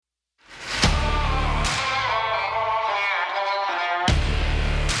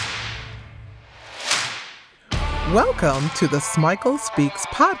Welcome to the Smikle Speaks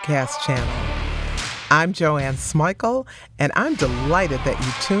podcast channel. I'm Joanne Smikle, and I'm delighted that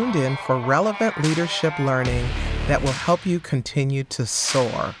you tuned in for relevant leadership learning that will help you continue to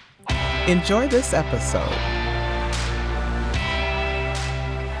soar. Enjoy this episode.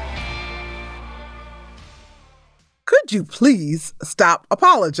 Could you please stop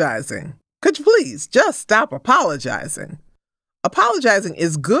apologizing? Could you please just stop apologizing? Apologizing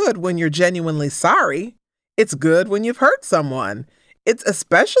is good when you're genuinely sorry. It's good when you've hurt someone. It's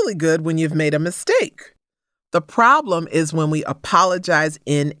especially good when you've made a mistake. The problem is when we apologize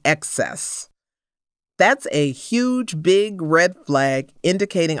in excess. That's a huge, big red flag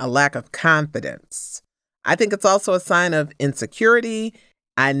indicating a lack of confidence. I think it's also a sign of insecurity.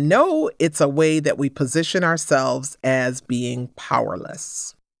 I know it's a way that we position ourselves as being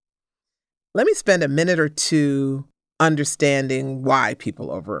powerless. Let me spend a minute or two understanding why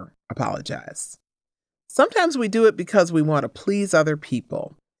people over-apologize. Sometimes we do it because we want to please other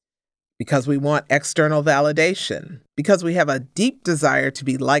people, because we want external validation, because we have a deep desire to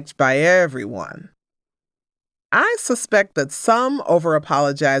be liked by everyone. I suspect that some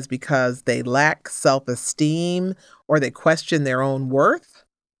over-apologize because they lack self-esteem or they question their own worth.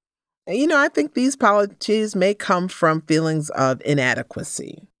 I think these apologies may come from feelings of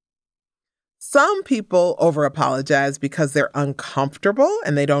inadequacy. Some people over-apologize because they're uncomfortable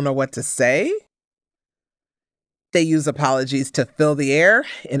and they don't know what to say. They use apologies to fill the air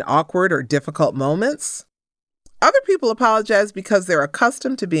in awkward or difficult moments. Other people apologize because they're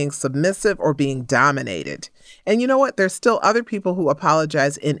accustomed to being submissive or being dominated. And you know what? There's still other people who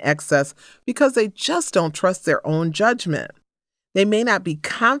apologize in excess because they just don't trust their own judgment. They may not be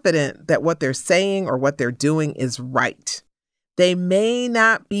confident that what they're saying or what they're doing is right. They may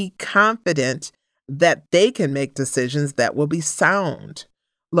not be confident that they can make decisions that will be sound.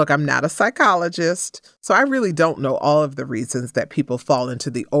 Look, I'm not a psychologist, so I really don't know all of the reasons that people fall into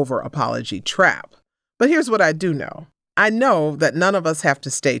the over-apology trap. But here's what I do know. I know that none of us have to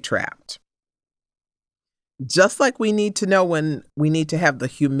stay trapped. Just like we need to know when we need to have the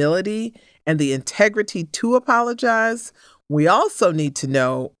humility and the integrity to apologize, we also need to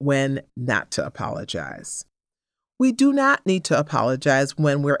know when not to apologize. We do not need to apologize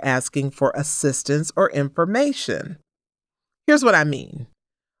when we're asking for assistance or information. Here's what I mean.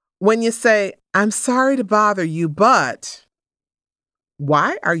 When you say, "I'm sorry to bother you, but,"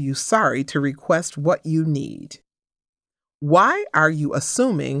 why are you sorry to request what you need? Why are you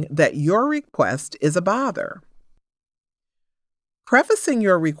assuming that your request is a bother? Prefacing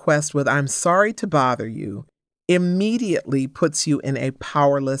your request with "I'm sorry to bother you" immediately puts you in a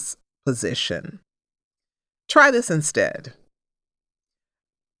powerless position. Try this instead.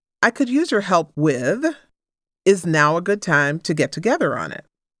 "I could use your help with," is now a good time to get together on it.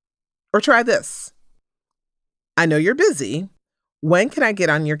 Or try this. "I know you're busy. When can I get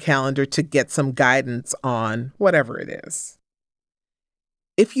on your calendar to get some guidance on whatever it is?"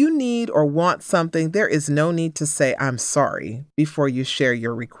 If you need or want something, there is no need to say "I'm sorry" before you share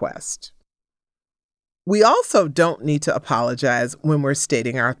your request. We also don't need to apologize when we're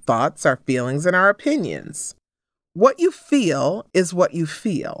stating our thoughts, our feelings, and our opinions. What you feel is what you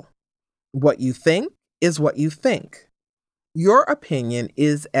feel. What you think is what you think. Your opinion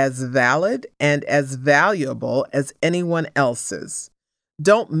is as valid and as valuable as anyone else's.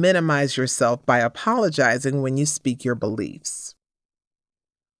 Don't minimize yourself by apologizing when you speak your beliefs.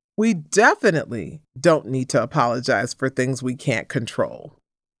 We definitely don't need to apologize for things we can't control.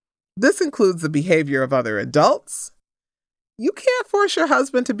 This includes the behavior of other adults. You can't force your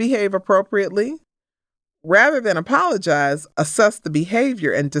husband to behave appropriately. Rather than apologize, assess the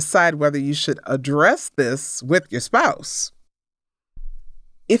behavior and decide whether you should address this with your spouse.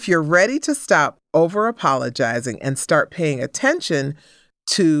 If you're ready to stop over-apologizing and start paying attention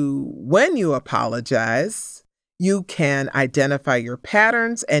to when you apologize, you can identify your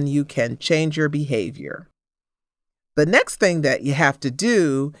patterns and you can change your behavior. The next thing that you have to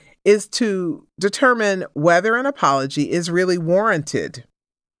do is to determine whether an apology is really warranted.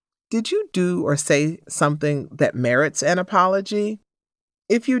 Did you do or say something that merits an apology?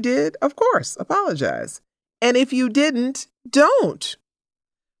 If you did, of course, apologize. And if you didn't, don't.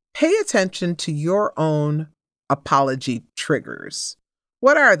 Pay attention to your own apology triggers.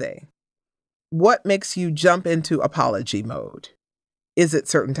 What are they? What makes you jump into apology mode? Is it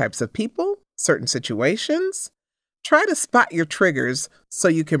certain types of people, certain situations? Try to spot your triggers so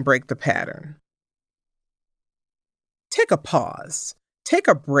you can break the pattern. Take a pause. Take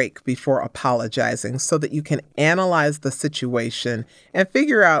a break before apologizing so that you can analyze the situation and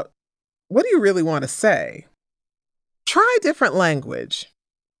figure out, what do you really want to say? Try different language.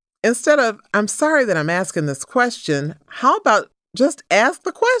 Instead of, I'm sorry that I'm asking this question, how about just ask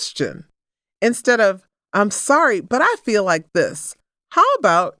the question? Instead of, I'm sorry, but I feel like this, how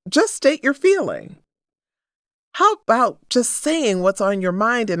about just state your feeling? How about just saying what's on your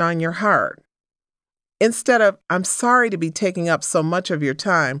mind and on your heart? Instead of, I'm sorry to be taking up so much of your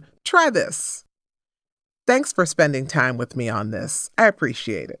time, try this. Thanks for spending time with me on this. I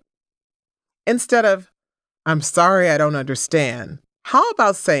appreciate it. Instead of, I'm sorry I don't understand, how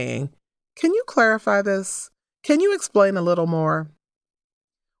about saying, can you clarify this? Can you explain a little more?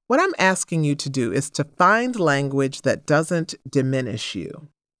 What I'm asking you to do is to find language that doesn't diminish you.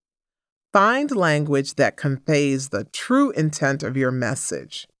 Find language that conveys the true intent of your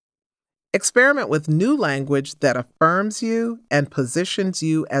message. Experiment with new language that affirms you and positions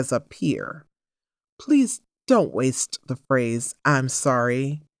you as a peer. Please don't waste the phrase, I'm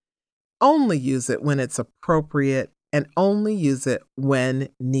sorry. Only use it when it's appropriate and only use it when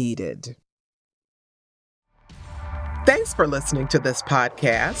needed. Thanks for listening to this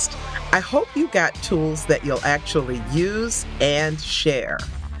podcast. I hope you got tools that you'll actually use and share.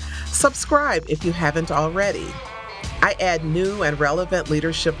 Subscribe if you haven't already. I add new and relevant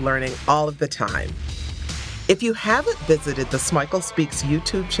leadership learning all of the time. If you haven't visited the Smikle Speaks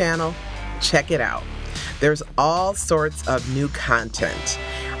YouTube channel, check it out. There's all sorts of new content.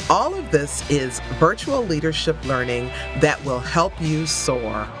 All of this is virtual leadership learning that will help you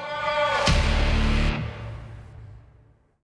soar.